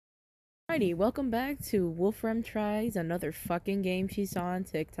Alrighty, welcome back to Wolfram Tries Another Fucking Game She Saw on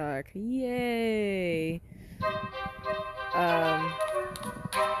TikTok. Yay! Um.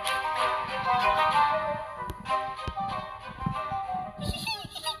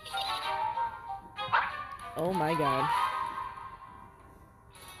 Oh my god.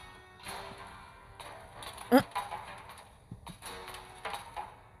 Uh,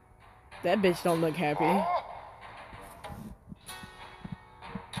 that bitch don't look happy.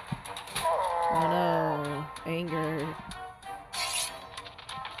 Oh no. Anger.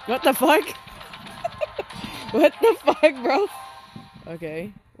 What the fuck? What the fuck, bro?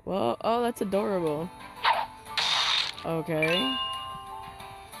 Okay. Well, oh, that's adorable. Okay.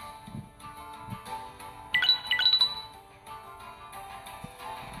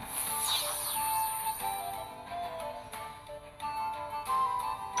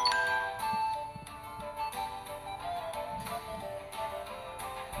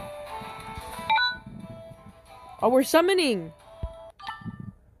 Oh, we're summoning!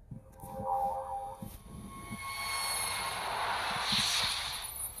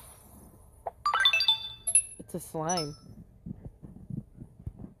 It's a slime.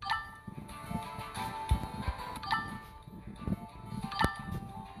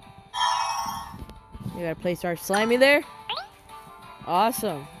 You gotta place our slimy there?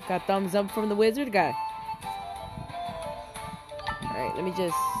 Awesome. Got thumbs up from the wizard guy. Alright, let me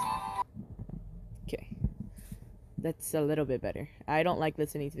just... Okay. That's a little bit better. I don't like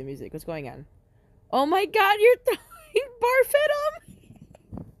listening to the music. What's going on? Oh my god, you're throwing barf at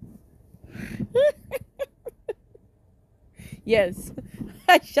him! Yes.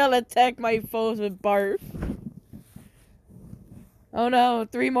 I shall attack my foes with barf. Oh no,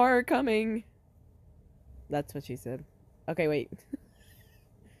 3 more are coming. That's what she said. Okay, wait.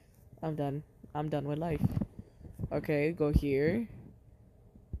 I'm done. I'm done with life. Okay, go here.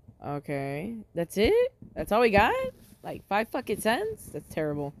 Okay. That's it? That's all we got? Like 5 fucking cents? That's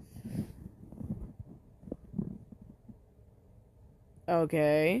terrible.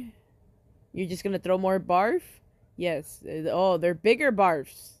 Okay. You're just gonna throw more barf? Yes. Oh, they're bigger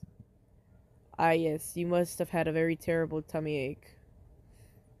barfs. Ah, yes. You must have had a very terrible tummy ache.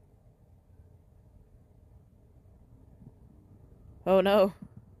 Oh no.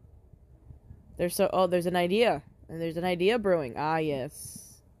 There's an idea. And there's an idea brewing. Ah, yes.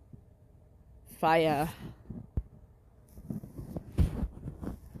 Fire.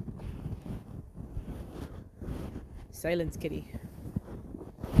 Silence, kitty.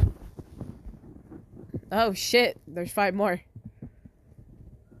 Oh shit, there's 5 more.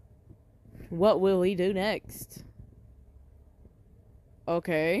 What will we do next?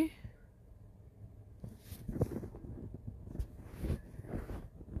 Okay.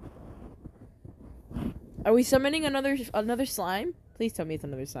 Are we summoning another slime? Please tell me it's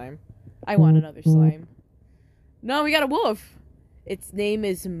another slime. I want another slime. No, we got a wolf. Its name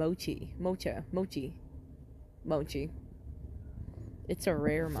is Mochi. Mochi. It's a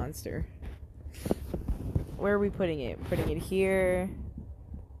rare monster. Where are we putting it? Putting it here.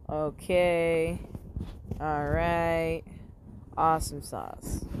 Okay. Alright. Awesome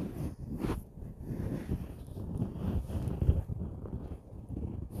sauce.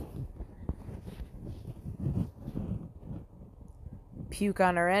 Puke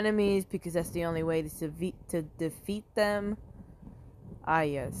on our enemies because that's the only way to defeat them. Ah,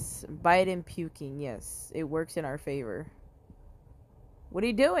 yes. Bite and puking, yes. It works in our favor. What are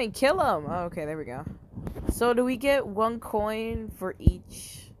you doing? Kill him! Oh, okay, there we go. So do we get 1 coin for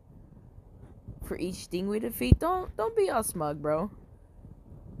each thing we defeat? Don't be all smug, bro.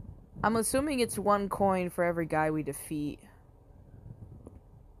 I'm assuming it's 1 coin for every guy we defeat.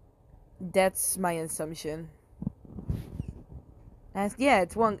 That's my assumption. Yeah,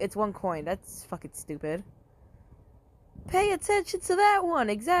 it's one coin. That's fucking stupid. Pay attention to that one,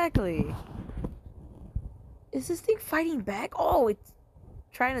 exactly. Is this thing fighting back? Oh, it's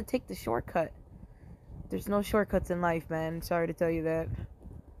trying to take the shortcut. There's no shortcuts in life, man. Sorry to tell you that.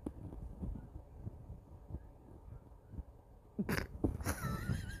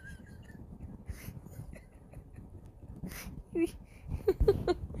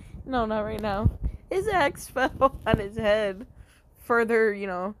 No, not right now. His axe fell on his head. Further,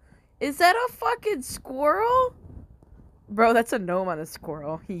 Is that a fucking squirrel? Bro, that's a gnome on a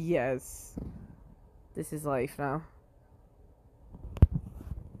squirrel. Yes. This is life now.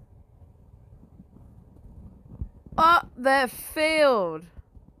 Oh, that failed.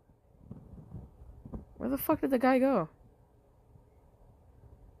 Where the fuck did the guy go?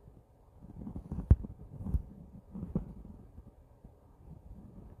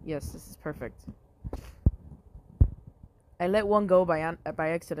 Yes, this is perfect. I let one go by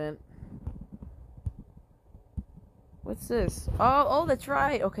accident. What's this? Oh, that's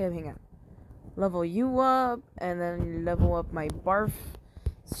right. Okay, hang on. Level you up, and then level up my barf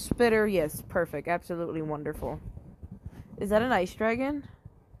spitter. Yes, perfect. Absolutely wonderful. Is that an ice dragon?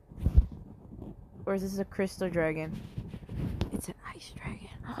 Or is this a crystal dragon? It's an ice dragon.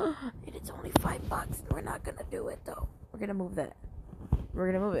 And it's only $5. We're not gonna do it, though. We're gonna move that.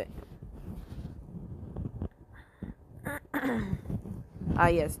 We're gonna move it. Ah,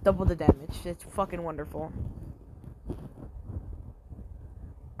 yes. Double the damage. It's fucking wonderful.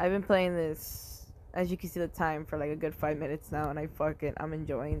 I've been playing this, as you can see the time, for like a good 5 minutes now, and I'm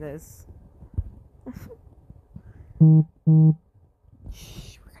enjoying this.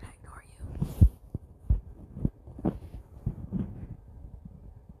 Shh, we're gonna ignore you.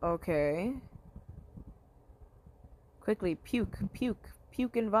 Okay. Quickly, puke,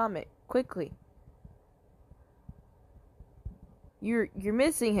 and vomit. Quickly. You're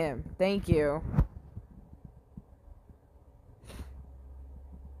missing him. Thank you.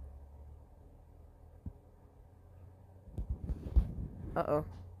 Uh-oh.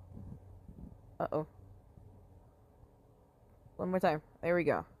 Uh-oh. One more time. There we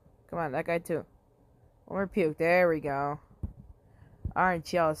go. Come on, that guy too. One more puke. There we go.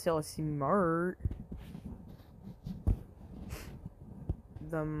 Aren't y'all so smart?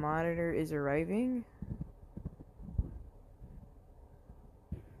 The monitor is arriving.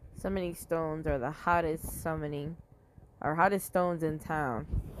 Summoning stones are the hottest stones in town.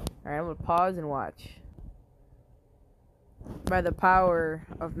 Alright, I'm gonna pause and watch. By the power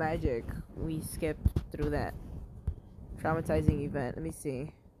of magic, we skipped through that traumatizing event. Let me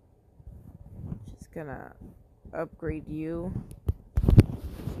see. Just gonna upgrade you.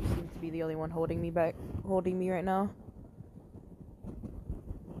 You seem to be the only one holding me right now.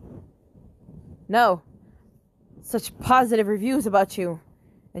 No! Such positive reviews about you.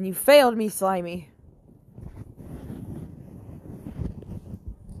 And you failed me, Slimy.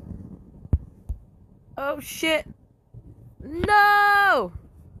 Oh shit! No!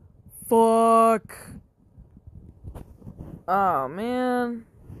 Fuck! Oh man.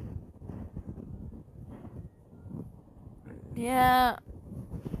 Yeah,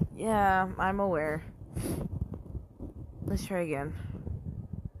 I'm aware. Let's try again.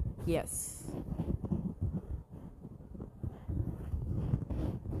 Yes.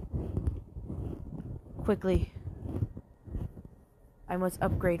 Quickly. I must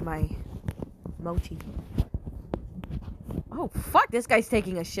upgrade my mochi. Oh, fuck, this guy's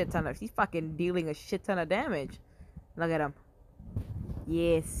taking a shit ton of... He's fucking dealing a shit ton of damage. Look at him.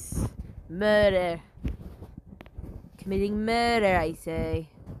 Yes. Murder. Committing murder, I say.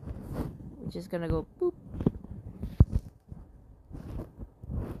 We're just gonna go boop.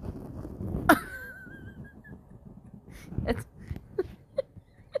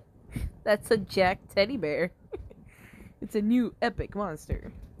 That's a Jack teddy bear. It's a new epic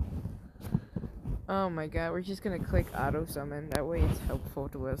monster. Oh my god, we're just gonna click auto summon. That way it's helpful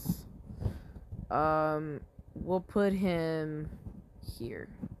to us. We'll put him here.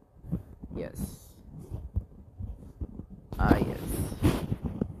 Yes. Ah, yes.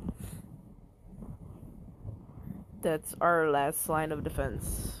 That's our last line of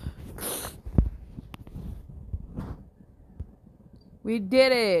defense. We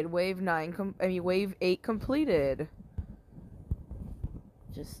did it! Wave 8 completed.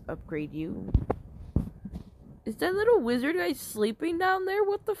 Just upgrade you. Is that little wizard guy sleeping down there?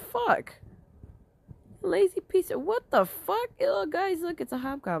 What the fuck? Lazy piece of... What the fuck? Oh, guys, look, it's a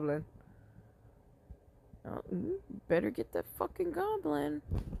hobgoblin. Oh, you better get that fucking goblin.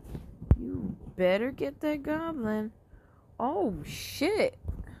 You better get that goblin. Oh, shit.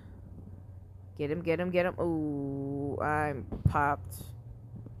 Get him. Ooh, I'm popped.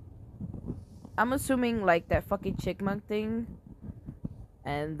 I'm assuming, like, that fucking chickmunk thing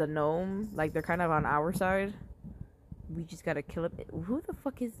and the gnome, like, they're kind of on our side. We just gotta kill him. Who the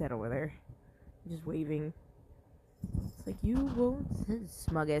fuck is that over there? Just waving. It's like, you won't...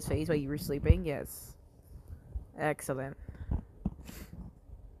 Smug-ass face while you were sleeping? Yes. Excellent.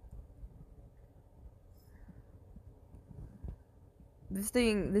 This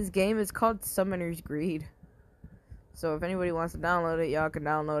game is called Summoner's Greed. So if anybody wants to download it, y'all can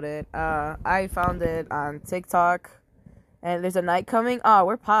download it. I found it on TikTok. And there's a night coming. Oh,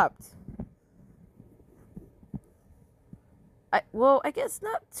 we're popped. I guess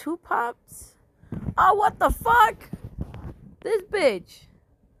not too popped. Oh, what the fuck? This bitch.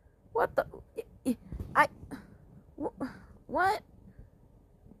 What the... What?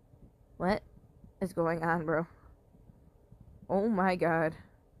 What is going on, bro? Oh my god.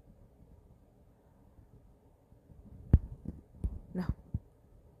 No.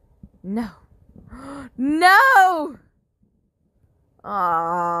 No. No!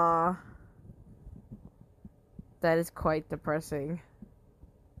 Ah, that is quite depressing.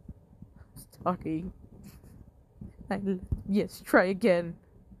 Talking. Yes, try again.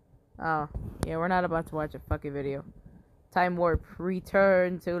 Oh, yeah, we're not about to watch a fucking video. Time warp.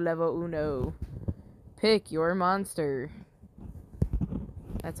 Return to level uno. Pick your monster.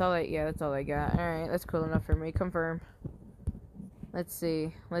 That's all I got. Alright, that's cool enough for me. Confirm. Let's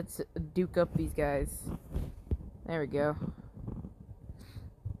see. Let's duke up these guys. There we go.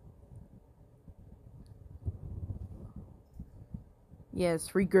 Yes,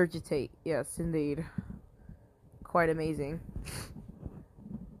 regurgitate. Yes, indeed. Quite amazing.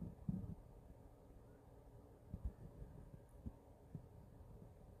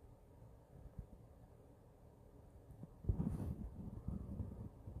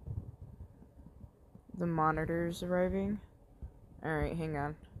 The monitor's arriving. Alright, hang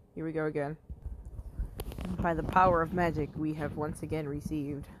on. Here we go again. By the power of magic, we have once again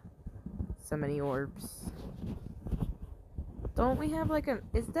received so many orbs. Don't we have like a...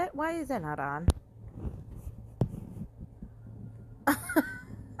 Why is that not on?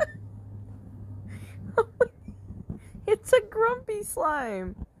 It's a grumpy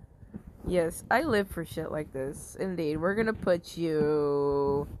slime! Yes, I live for shit like this. Indeed, we're gonna put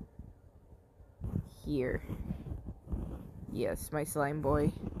you... here. Yes, my slime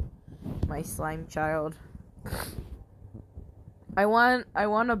boy. My slime child. I want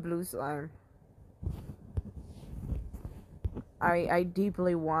a blue slime. I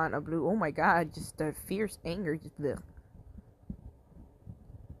deeply want a blue... Oh my god, just a fierce anger. Just bleh.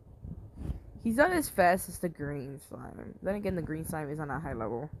 He's not as fast as the green slime. Then again, the green slime is on a high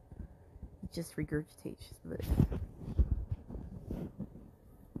level. It just regurgitates. Bleh.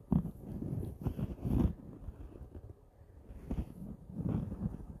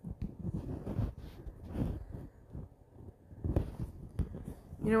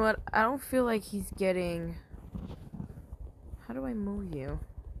 You know what? I don't feel like he's getting... How do I move you?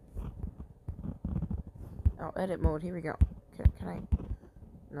 Oh, edit mode. Here we go. Can I...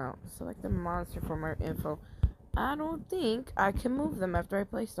 No. Select the monster from our info. I don't think I can move them after I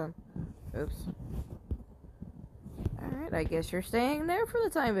place them. Oops. Alright, I guess you're staying there for the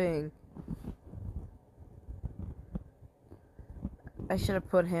time being. I should have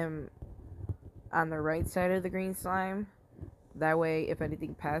put him on the right side of the green slime. That way, if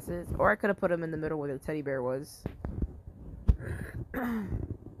anything passes... Or I could have put him in the middle where the teddy bear was. I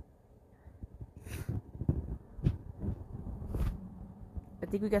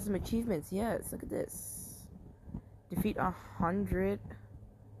think we got some achievements. Yes, look at this. Defeat 100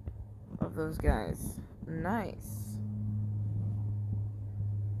 of those guys. Nice.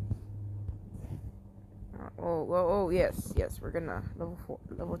 Oh, yes, we're gonna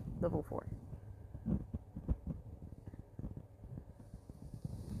level 4.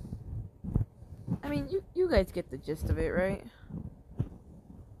 I mean, you guys get the gist of it, right?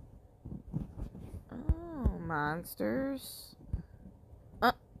 Oh, monsters.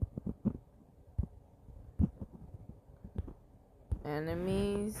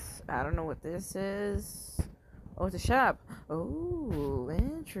 Enemies. I don't know what this is. Oh, it's a shop. Oh,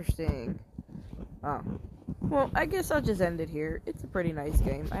 interesting. Oh. Well, I guess I'll just end it here. It's a pretty nice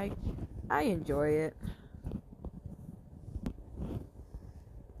game. I enjoy it.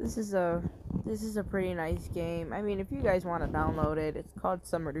 This is a pretty nice game. I mean, if you guys want to download it, it's called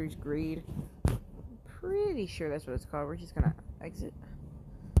Summoner's Greed. Pretty sure that's what it's called. We're just gonna exit.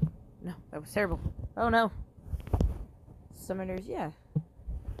 No, that was terrible. Oh no. Summoners, yeah.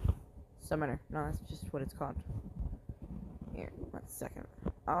 Summoner. No, that's just what it's called. Here, 1 second.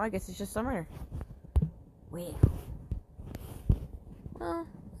 Oh, I guess it's just Summoner. Well,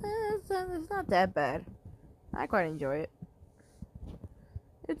 it's not that bad. I quite enjoy it.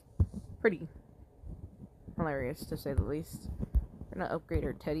 It's pretty hilarious, to say the least. We're gonna upgrade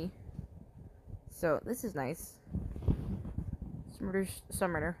our Teddy. So, this is nice.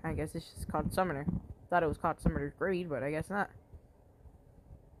 Summoner. I guess it's just called Summoner. Thought it was called Summoner's Greed, but I guess not.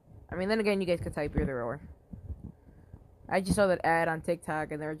 I mean, then again, you guys could type either or. I just saw that ad on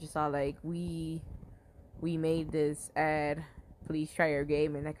TikTok, and they were just all like, we made this ad, please try our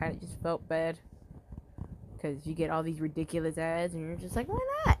game, and I kind of just felt bad. Because you get all these ridiculous ads, and you're just like, why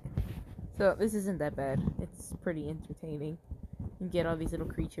not? So, this isn't that bad. It's pretty entertaining. You get all these little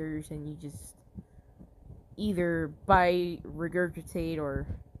creatures, and you just either bite, regurgitate, or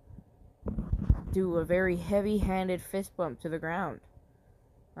do a very heavy-handed fist bump to the ground.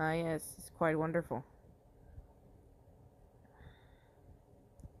 Ah, yes, it's quite wonderful.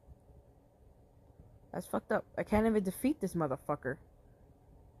 That's fucked up. I can't even defeat this motherfucker.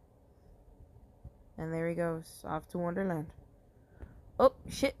 And there he goes, off to Wonderland. Oh,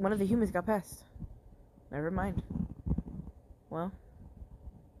 shit, one of the humans got past. Never mind. Well.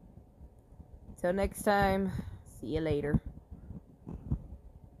 Till next time, see you later.